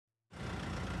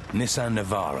Nissan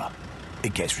Navara.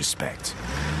 It gets respect.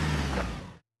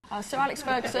 Sir Alex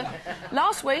Ferguson.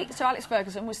 Last week, Sir Alex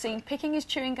Ferguson was seen picking his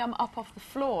chewing gum up off the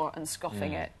floor and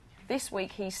scoffing it. This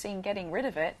week, he's seen getting rid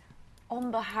of it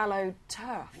on the hallowed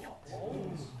turf.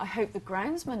 I hope the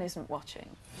groundsman isn't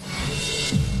watching.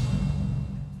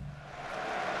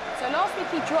 So last week,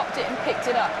 he dropped it and picked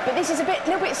it up, but this is a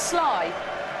little bit sly.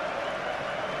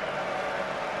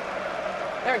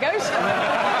 There it goes.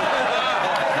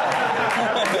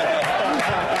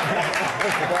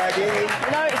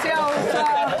 No, it's the old...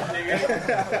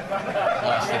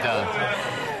 Nicely done.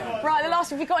 Right, the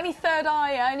last, if you've got any third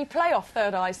eye, any playoff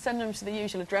third eyes, send them to the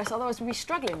usual address, otherwise we'll be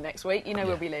struggling next week. You know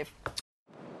where we live.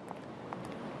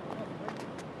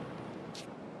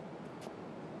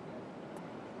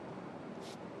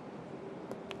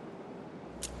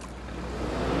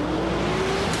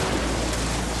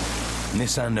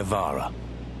 Nissan Navara.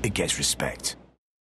 It gets respect.